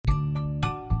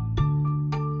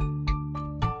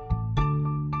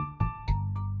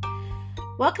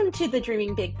Welcome to the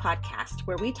Dreaming Big podcast,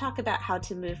 where we talk about how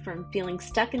to move from feeling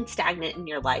stuck and stagnant in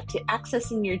your life to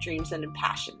accessing your dreams and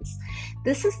passions.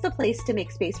 This is the place to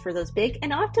make space for those big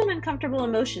and often uncomfortable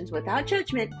emotions without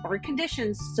judgment or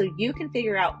conditions so you can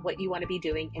figure out what you want to be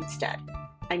doing instead.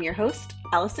 I'm your host,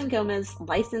 Allison Gomez,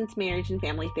 licensed marriage and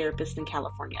family therapist in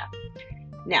California.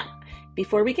 Now,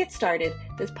 before we get started,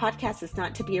 this podcast is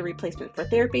not to be a replacement for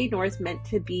therapy, nor is meant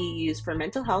to be used for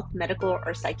mental health, medical,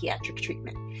 or psychiatric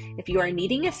treatment. If you are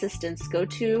needing assistance, go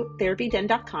to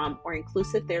therapyden.com or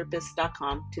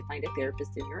inclusivetherapist.com to find a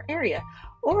therapist in your area.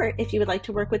 Or if you would like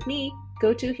to work with me,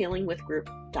 go to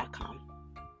healingwithgroup.com.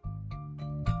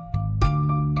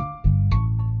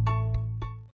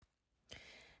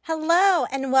 Hello,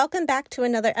 and welcome back to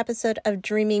another episode of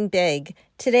Dreaming Big.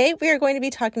 Today, we are going to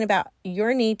be talking about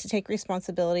your need to take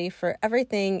responsibility for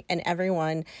everything and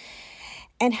everyone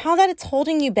and how that it's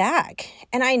holding you back.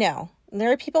 And I know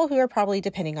there are people who are probably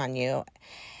depending on you,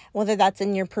 whether that's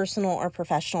in your personal or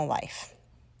professional life.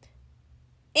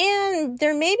 And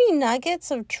there may be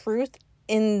nuggets of truth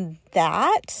in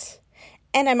that.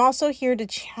 And I'm also here to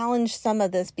challenge some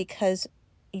of this because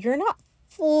you're not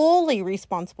fully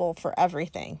responsible for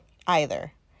everything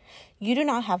either. You do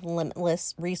not have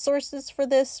limitless resources for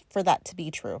that to be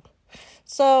true.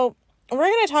 So we're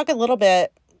going to talk a little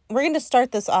bit. We're going to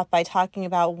start this off by talking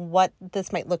about what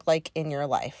this might look like in your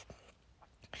life.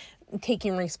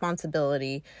 Taking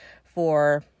responsibility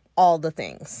for all the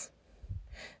things.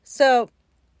 So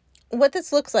what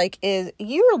this looks like is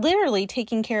you're literally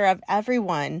taking care of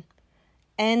everyone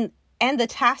and the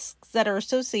tasks that are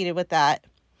associated with that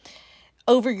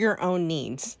over your own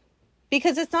needs.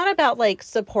 Because it's not about like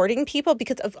supporting people,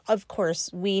 because of course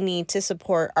we need to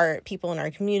support our people in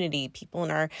our community, people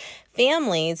in our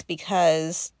families,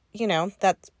 because,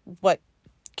 that's what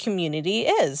community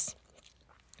is.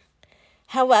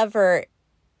 However,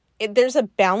 there's a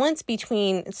balance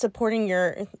between supporting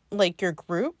your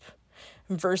group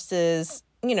versus,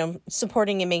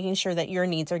 supporting and making sure that your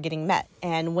needs are getting met.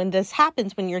 And when this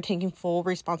happens, when you're taking full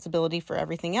responsibility for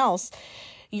everything else,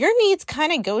 your needs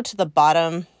kind of go to the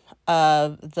bottom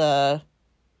of the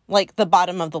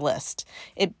bottom of the list.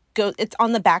 It's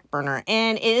on the back burner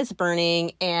and it is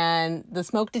burning and the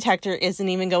smoke detector isn't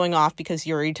even going off because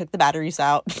you already took the batteries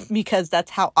out because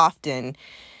that's how often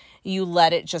you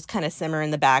let it just kind of simmer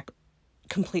in the back,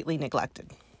 completely neglected.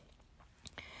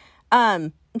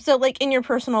 So like in your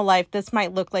personal life, this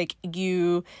might look like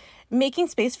you making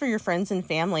space for your friends and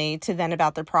family to vent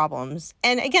about their problems.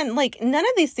 And again, like none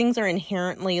of these things are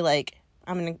inherently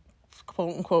I'm going to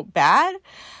quote unquote bad.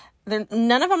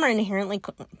 None of them are inherently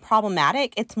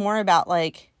problematic. It's more about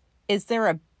is there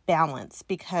a balance?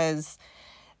 Because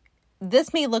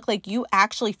this may look like you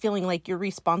actually feeling like you're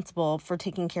responsible for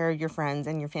taking care of your friends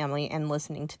and your family and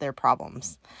listening to their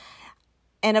problems.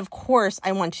 And of course,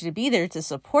 I want you to be there to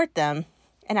support them.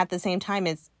 And at the same time,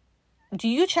 do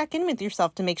you check in with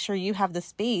yourself to make sure you have the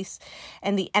space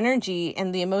and the energy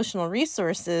and the emotional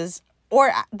resources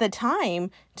or the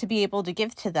time to be able to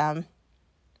give to them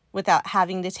without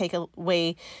having to take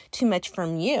away too much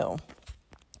from you?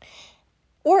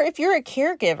 Or if you're a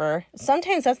caregiver,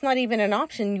 sometimes that's not even an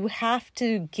option. You have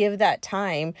to give that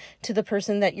time to the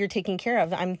person that you're taking care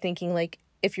of. I'm thinking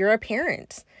if you're a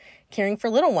parent caring for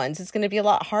little ones, it's going to be a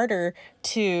lot harder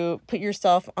to put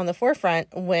yourself on the forefront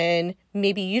when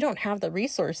maybe you don't have the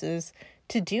resources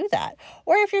to do that.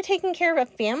 Or if you're taking care of a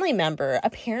family member, a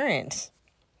parent,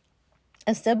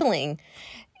 a sibling,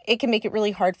 it can make it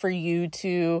really hard for you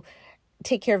to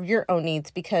take care of your own needs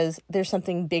because there's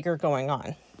something bigger going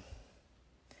on.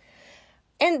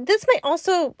 And this might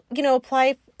also,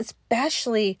 apply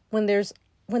especially when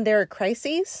there are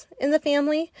crises in the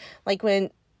family, like when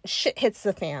shit hits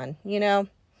the fan,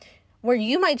 where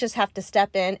you might just have to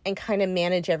step in and kind of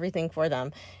manage everything for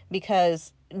them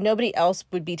because nobody else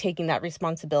would be taking that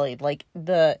responsibility.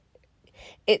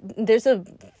 There's a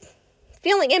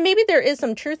feeling, and maybe there is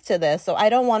some truth to this, so I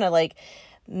don't want to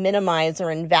minimize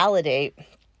or invalidate,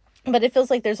 but it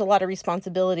feels like there's a lot of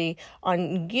responsibility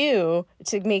on you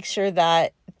to make sure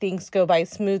that things go by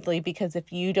smoothly, because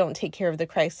if you don't take care of the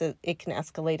crisis, it can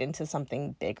escalate into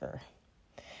something bigger.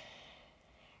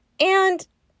 And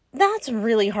that's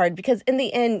really hard because in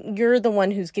the end, you're the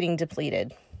one who's getting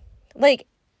depleted.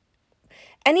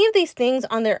 Any of these things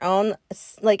on their own,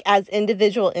 as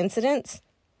individual incidents,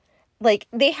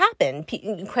 they happen.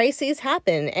 Crises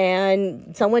happen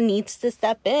and someone needs to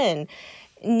step in.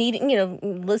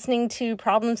 Listening to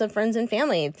problems of friends and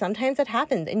family. Sometimes it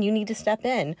happens and you need to step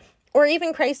in. Or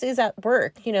even crises at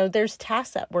work. There's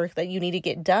tasks at work that you need to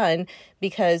get done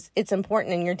because it's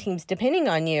important and your team's depending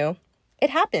on you. It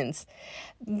happens.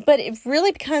 But it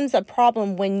really becomes a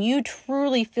problem when you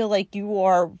truly feel like you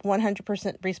are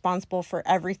 100% responsible for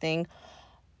everything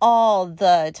all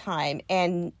the time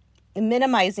and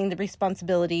minimizing the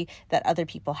responsibility that other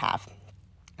people have.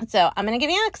 So I'm going to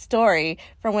give you a story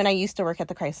from when I used to work at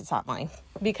the crisis hotline,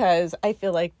 because I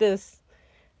feel like this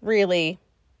really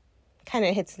kind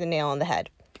of hits the nail on the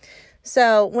head.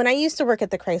 So when I used to work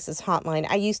at the crisis hotline,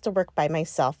 I used to work by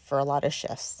myself for a lot of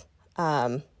shifts.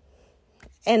 And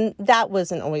that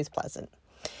wasn't always pleasant.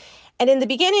 And in the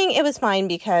beginning, it was fine,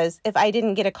 because if I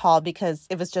didn't get a call, because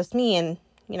it was just me and,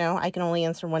 I can only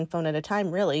answer one phone at a time,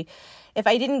 really. If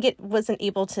I wasn't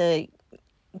able to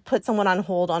put someone on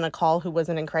hold on a call who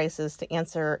wasn't in crisis to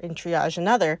answer and triage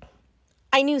another,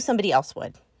 I knew somebody else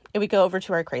would. It would go over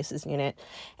to our crisis unit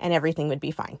and everything would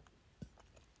be fine.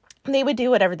 They would do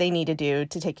whatever they need to do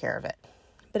to take care of it.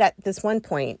 But at this one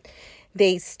point,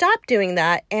 they stopped doing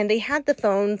that, and they had the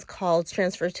phones calls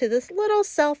transferred to this little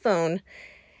cell phone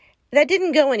that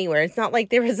didn't go anywhere. It's not like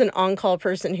there was an on-call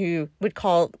person who would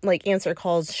call, answer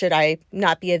calls should I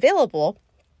not be available.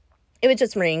 It would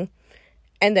just ring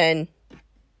and then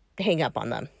hang up on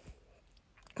them.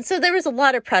 So there was a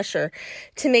lot of pressure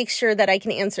to make sure that I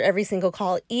can answer every single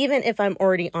call, even if I'm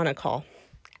already on a call.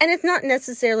 And it's not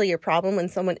necessarily a problem when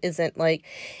someone isn't an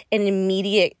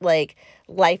immediate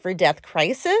life or death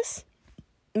crisis,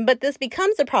 but this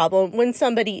becomes a problem when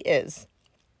somebody is.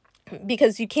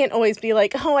 Because you can't always be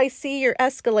like, oh, I see you're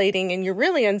escalating and you're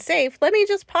really unsafe. Let me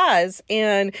just pause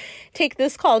and take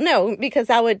this call. No, because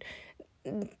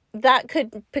that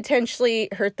could potentially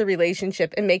hurt the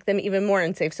relationship and make them even more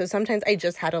unsafe. So sometimes I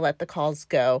just had to let the calls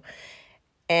go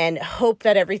and hope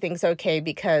that everything's okay,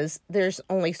 because there's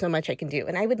only so much I can do.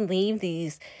 And I would leave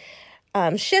these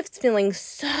shifts feeling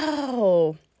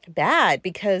so bad,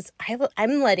 because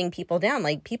I'm letting people down.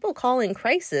 People call in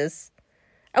crisis.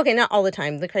 Okay, not all the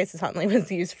time. The crisis hotline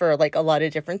was used for a lot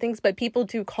of different things, but people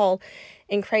do call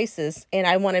in crisis, and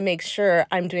I want to make sure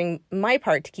I'm doing my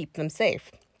part to keep them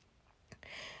safe.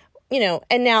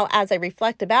 And now as I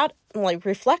reflect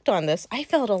on this, I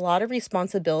felt a lot of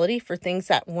responsibility for things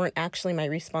that weren't actually my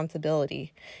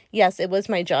responsibility. Yes, it was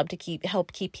my job to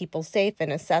help keep people safe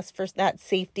and assess for that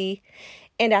safety.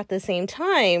 And at the same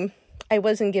time, I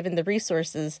wasn't given the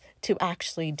resources to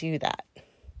actually do that.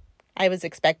 I was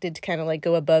expected to kind of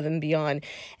go above and beyond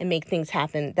and make things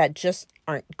happen that just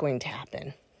aren't going to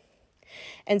happen.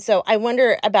 And so I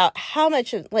wonder about how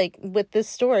much with this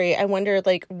story, I wonder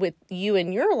with you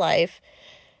in your life,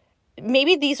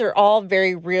 maybe these are all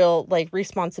very real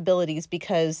responsibilities,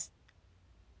 because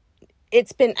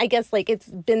it's been, I guess, it's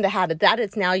been the habit that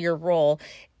it's now your role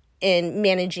in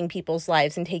managing people's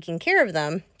lives and taking care of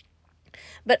them.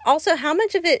 But also, how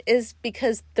much of it is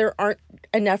because there aren't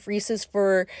enough resources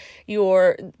for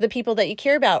the people that you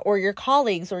care about, or your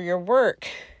colleagues, or your work,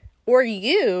 or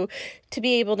you, to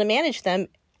be able to manage them,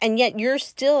 and yet you're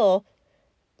still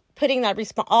putting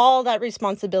all that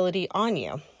responsibility on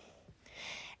you.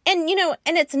 And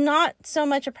and it's not so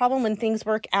much a problem when things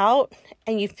work out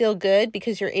and you feel good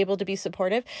because you're able to be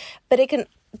supportive,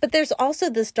 but there's also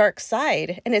this dark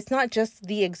side, and it's not just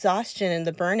the exhaustion and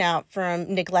the burnout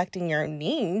from neglecting your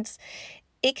needs.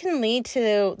 It can lead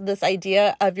to this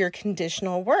idea of your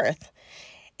conditional worth.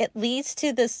 It leads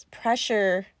to this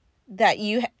pressure that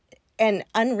an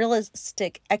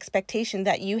unrealistic expectation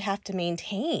that you have to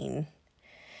maintain.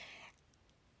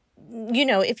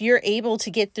 If you're able to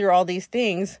get through all these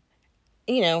things,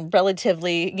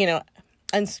 relatively,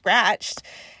 unscratched,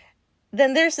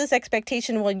 then there's this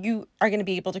expectation, well, you are going to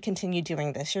be able to continue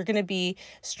doing this. You're going to be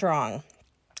strong.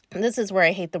 And this is where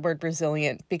I hate the word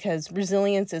resilient, because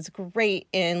resilience is great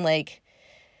in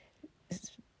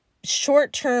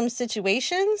short-term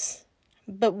situations,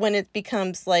 but when it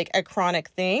becomes a chronic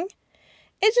thing,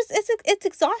 it's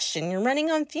exhaustion. You're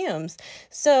running on fumes.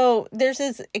 So there's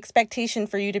this expectation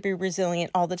for you to be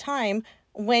resilient all the time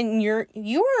when you're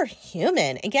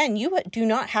human. Again, you do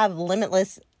not have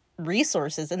limitless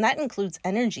resources, and that includes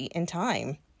energy and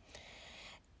time.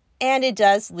 And it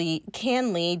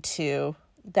can lead to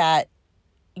that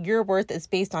your worth is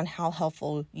based on how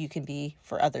helpful you can be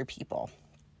for other people.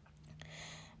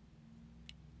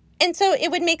 And so it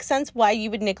would make sense why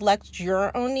you would neglect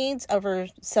your own needs over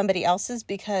somebody else's,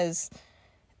 because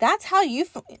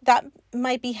that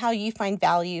might be how you find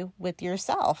value with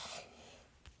yourself.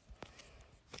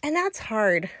 And that's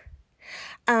hard.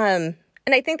 And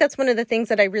I think that's one of the things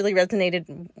that I really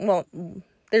resonated. Well,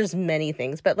 there's many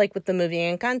things, but with the movie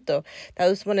Encanto, that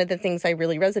was one of the things I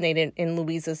really resonated in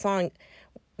Luisa's song,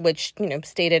 which,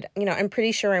 stated, I'm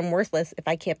pretty sure I'm worthless if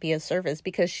I can't be of service,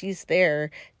 because she's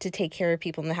there to take care of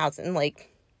people in the house. And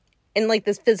in like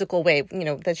this physical way,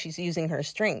 that she's using her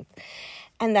strength.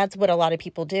 And that's what a lot of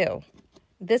people do.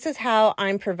 This is how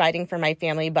I'm providing for my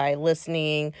family, by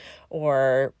listening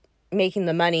or making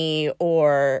the money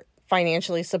or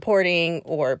financially supporting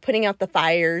or putting out the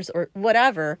fires or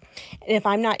whatever. And if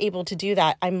I'm not able to do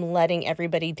that, I'm letting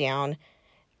everybody down.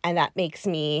 And that makes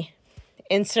me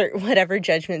insert whatever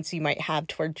judgments you might have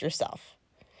towards yourself.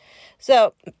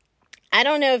 So I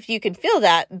don't know if you can feel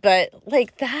that, but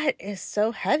like that is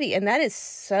so heavy, and that is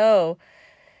so,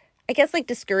 I guess, like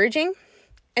discouraging.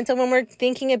 And so when we're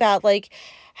thinking about like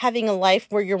having a life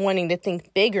where you're wanting to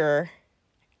think bigger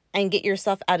and get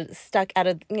yourself out of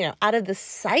the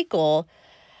cycle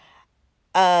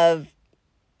of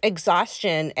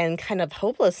exhaustion and kind of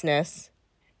hopelessness,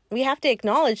 we have to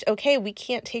acknowledge, okay, we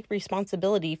can't take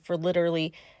responsibility for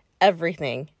literally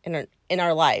everything in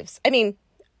our lives. I mean,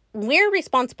 we're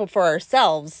responsible for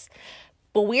ourselves,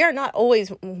 but we are not always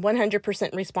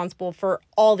 100% responsible for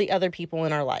all the other people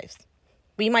in our lives.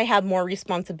 We might have more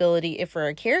responsibility if we're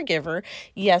a caregiver.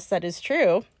 Yes, that is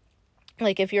true.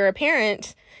 Like if you're a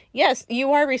parent, yes,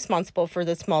 you are responsible for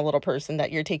the small little person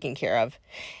that you're taking care of.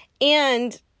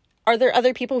 And are there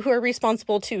other people who are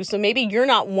responsible too? So maybe you're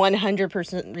not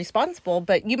 100% responsible,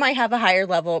 but you might have a higher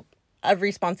level of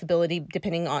responsibility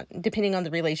depending on the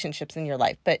relationships in your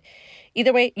life. But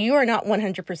either way, you are not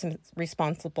 100%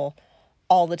 responsible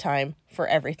all the time for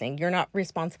everything. You're not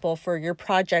responsible for your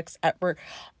projects at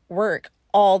work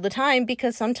all the time,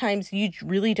 because sometimes you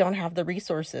really don't have the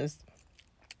resources.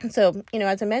 So,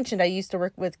 as I mentioned, I used to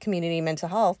work with community mental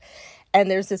health,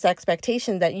 and there's this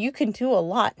expectation that you can do a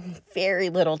lot in very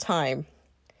little time.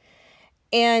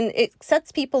 And it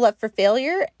sets people up for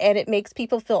failure, and it makes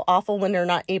people feel awful when they're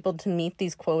not able to meet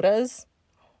these quotas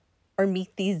or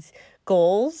meet these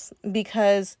goals,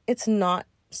 because it's not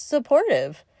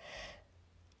supportive.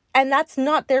 And that's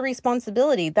not their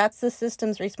responsibility. That's the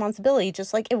system's responsibility,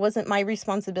 just like it wasn't my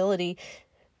responsibility.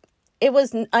 It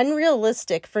was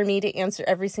unrealistic for me to answer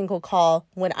every single call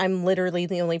when I'm literally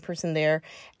the only person there,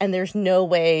 and there's no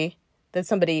way that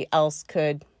somebody else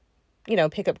could,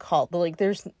 pick up call. Like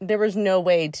there was no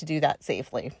way to do that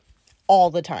safely all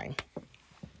the time.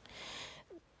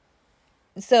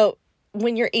 So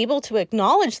when you're able to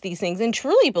acknowledge these things and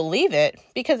truly believe it,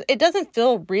 because it doesn't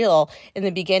feel real in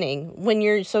the beginning when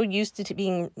you're so used to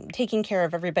taking care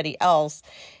of everybody else,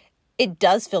 it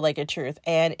does feel like a truth.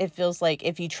 And it feels like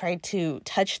if you try to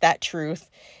touch that truth,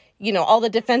 all the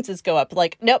defenses go up,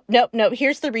 like, nope,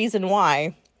 here's the reason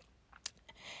why.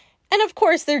 And of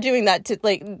course they're doing that to,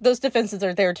 like, those defenses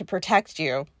are there to protect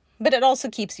you, but it also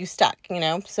keeps you stuck,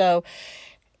 so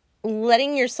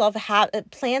letting yourself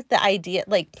plant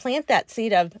that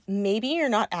seed of maybe you're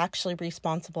not actually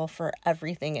responsible for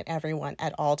everything and everyone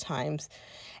at all times.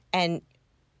 And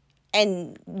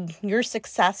your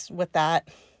success with that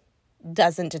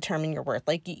doesn't determine your worth.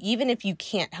 Like, even if you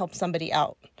can't help somebody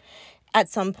out at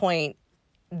some point,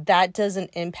 that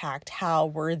doesn't impact how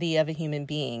worthy of a human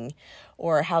being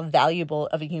or how valuable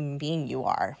of a human being you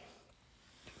are.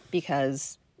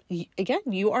 Because, again,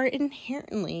 you are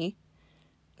inherently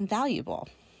valuable.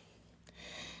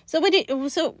 So what do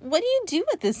you do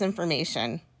with this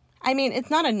information? I mean, it's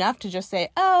not enough to just say,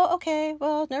 oh, okay,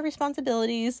 well, no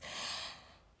responsibilities.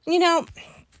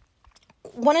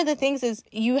 One of the things is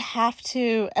you have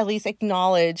to at least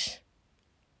acknowledge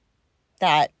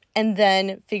that and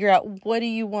then figure out, what do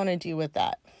you want to do with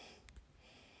that?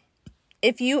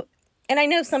 And I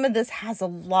know some of this has a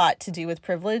lot to do with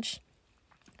privilege.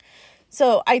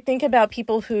 So I think about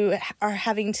people who are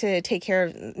having to take care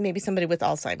of maybe somebody with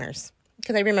Alzheimer's,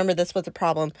 because I remember this was a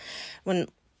problem when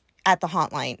at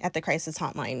the crisis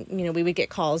hotline, we would get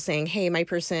calls saying, hey, my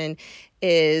person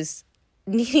is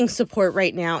needing support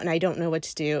right now and I don't know what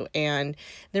to do. And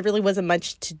there really wasn't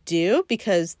much to do,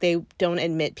 because they don't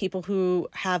admit people who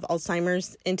have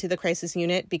Alzheimer's into the crisis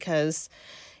unit, because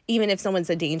even if someone's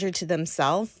a danger to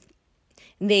themselves,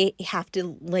 they have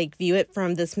to view it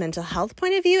from this mental health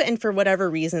point of view. And for whatever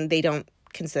reason, they don't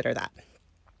consider that.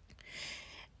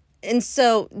 And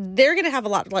so they're going to have a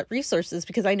lot of resources,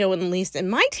 because I know at least in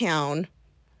my town,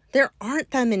 there aren't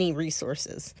that many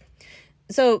resources.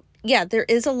 So yeah, there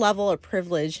is a level of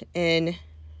privilege in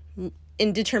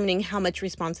determining how much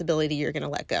responsibility you're going to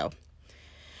let go.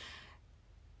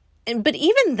 But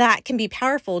even that can be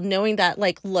powerful, knowing that,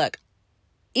 look,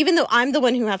 even though I'm the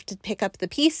one who have to pick up the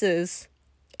pieces,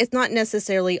 it's not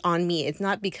necessarily on me. It's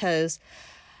not because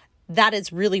that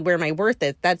is really where my worth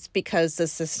is. That's because the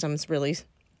system's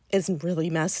is really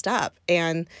messed up,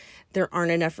 and there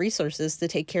aren't enough resources to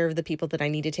take care of the people that I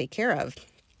need to take care of.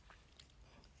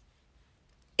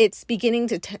 It's beginning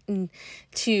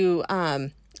to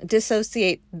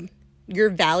dissociate your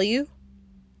value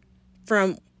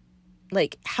from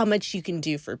like how much you can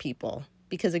do for people,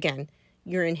 because again,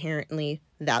 you're inherently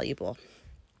valuable.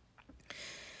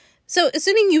 So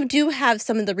assuming you do have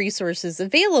some of the resources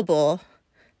available,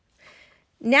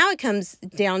 now it comes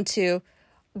down to,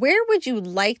 where would you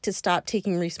like to stop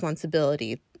taking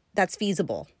responsibility that's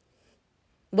feasible?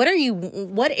 What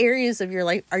areas of your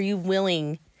life are you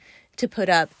willing to put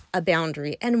up a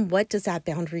boundary, and what does that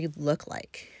boundary look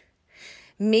like?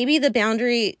 Maybe the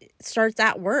boundary starts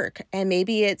at work, and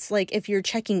maybe it's like if you're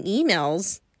checking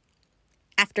emails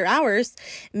after hours,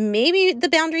 maybe the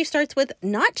boundary starts with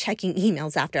not checking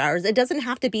emails after hours. It doesn't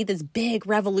have to be this big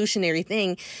revolutionary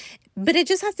thing, but it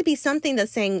just has to be something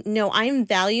that's saying, no, I'm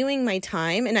valuing my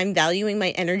time and I'm valuing my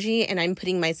energy and I'm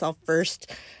putting myself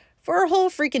first for a whole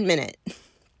freaking minute.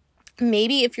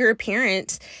 Maybe if you're a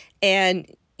parent and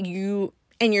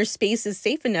your space is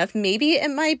safe enough, maybe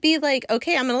it might be like,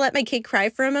 okay, I'm going to let my kid cry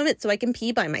for a moment so I can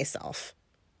pee by myself.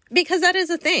 Because that is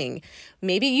a thing.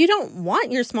 Maybe you don't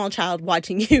want your small child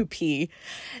watching you pee.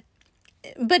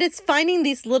 But it's finding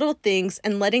these little things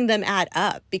and letting them add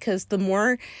up, because the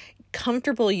more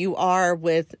comfortable you are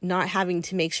with not having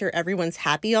to make sure everyone's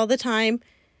happy all the time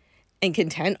and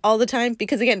content all the time,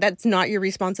 because again, that's not your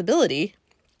responsibility.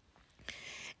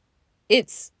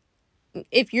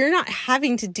 If you're not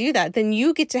having to do that, then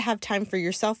you get to have time for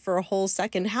yourself for a whole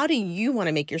second. How do you want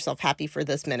to make yourself happy for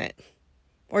this minute,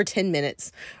 or 10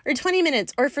 minutes, or 20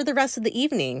 minutes, or for the rest of the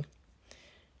evening?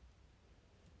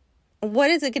 What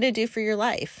is it going to do for your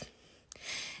life?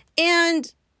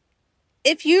 And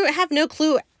if you have no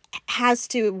clue as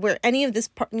to where any of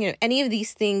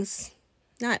these things,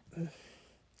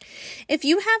 if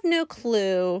you have no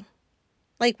clue,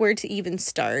 like where to even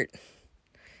start,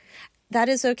 that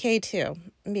is okay too,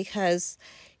 because,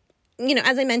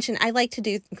 as I mentioned, I like to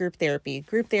do group therapy.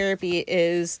 Group therapy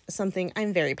is something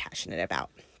I'm very passionate about.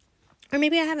 Or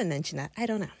maybe I haven't mentioned that. I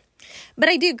don't know. But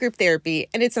I do group therapy,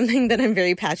 and it's something that I'm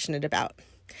very passionate about.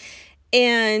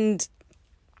 And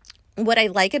what I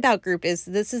like about group is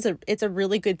it's a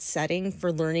really good setting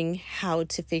for learning how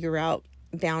to figure out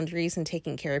boundaries and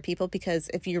taking care of people, because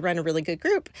if you run a really good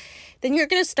group, then you're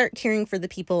going to start caring for the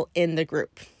people in the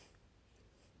group.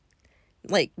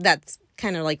 Like, that's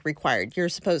kind of like required. You're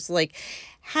supposed to like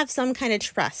have some kind of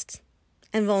trust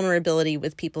and vulnerability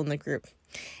with people in the group.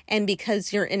 And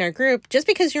because you're in a group, just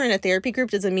because you're in a therapy group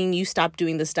doesn't mean you stop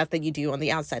doing the stuff that you do on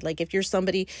the outside. Like if you're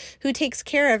somebody who takes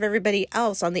care of everybody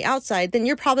else on the outside, then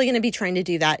you're probably going to be trying to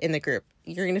do that in the group.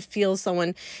 You're going to feel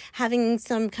someone having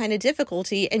some kind of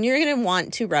difficulty and you're going to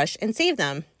want to rush and save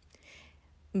them.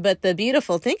 But the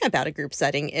beautiful thing about a group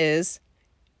setting is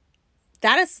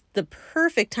that is the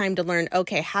perfect time to learn,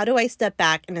 okay, how do I step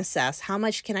back and assess how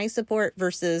much can I support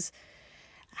versus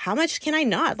how much can I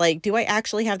not? Like, do I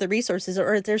actually have the resources,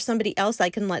 or is there somebody else I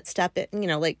can let step in,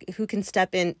 like who can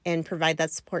step in and provide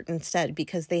that support instead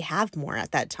because they have more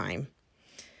at that time?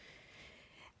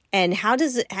 And how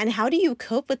do you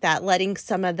cope with that, letting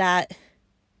some of that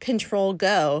control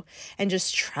go and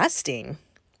just trusting?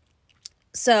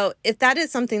 So if that is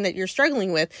something that you're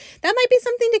struggling with, that might be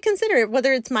something to consider,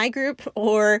 whether it's my group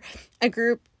or a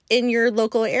group in your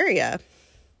local area,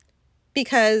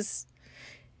 because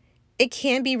it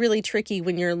can be really tricky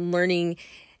when you're learning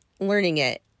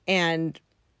it. And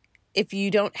if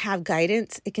you don't have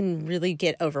guidance, it can really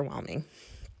get overwhelming.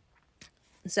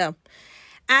 So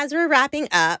as we're wrapping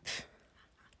up,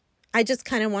 I just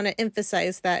kind of want to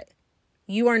emphasize that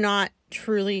you are not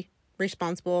truly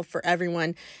responsible for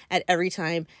everyone at every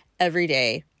time, every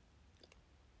day,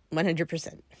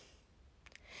 100%.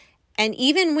 And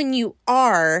even when you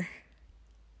are,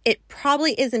 it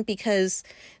probably isn't because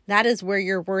that is where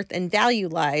your worth and value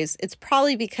lies. It's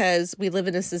probably because we live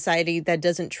in a society that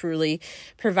doesn't truly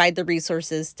provide the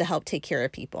resources to help take care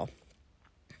of people.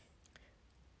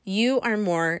 You are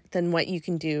more than what you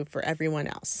can do for everyone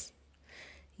else.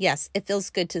 Yes, it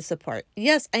feels good to support.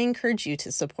 Yes, I encourage you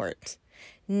to support.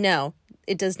 No,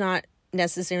 it does not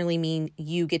necessarily mean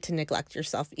you get to neglect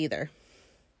yourself either.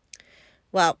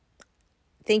 Well,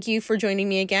 thank you for joining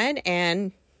me again,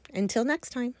 and until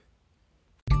next time.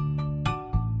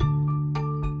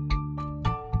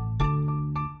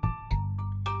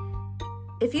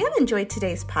 If you have enjoyed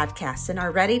today's podcast and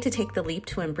are ready to take the leap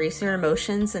to embrace your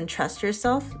emotions and trust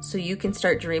yourself so you can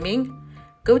start dreaming,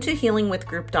 go to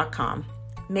healingwithgroup.com.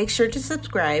 Make sure to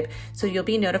subscribe so you'll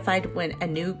be notified when a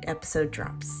new episode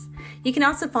drops. You can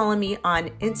also follow me on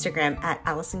Instagram at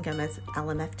Allison Gomez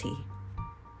LMFT.